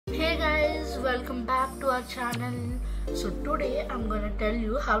welcome back to our channel. So today I'm gonna tell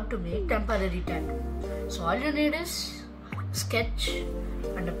you how to make temporary tattoo. So all you need is a sketch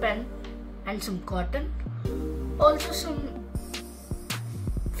and a pen and some cotton, also some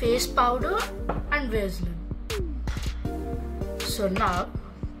face powder and Vaseline. So now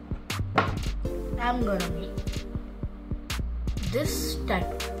I'm gonna make this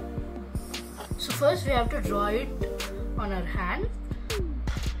tattoo. So first we have to draw it on our hand.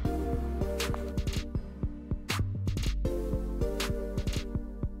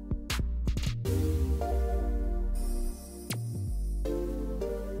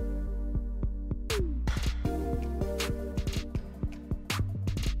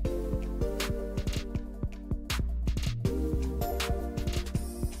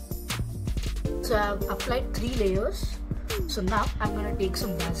 So I have applied 3 layers. So now I'm gonna take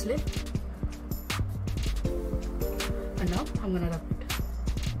some Vaseline and now I'm gonna rub it.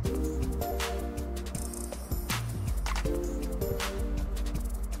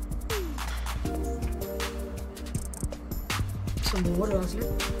 Some more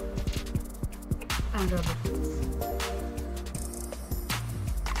Vaseline and rub it.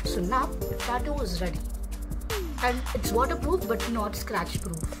 So now the tattoo is ready and it's waterproof but not scratch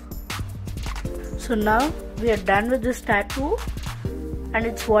proof. So now we are done with this tattoo and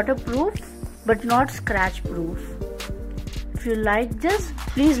it's waterproof but not scratch proof. If you like this,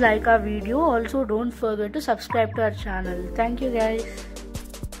 please like our video. Also don't forget to subscribe to our channel. Thank you guys.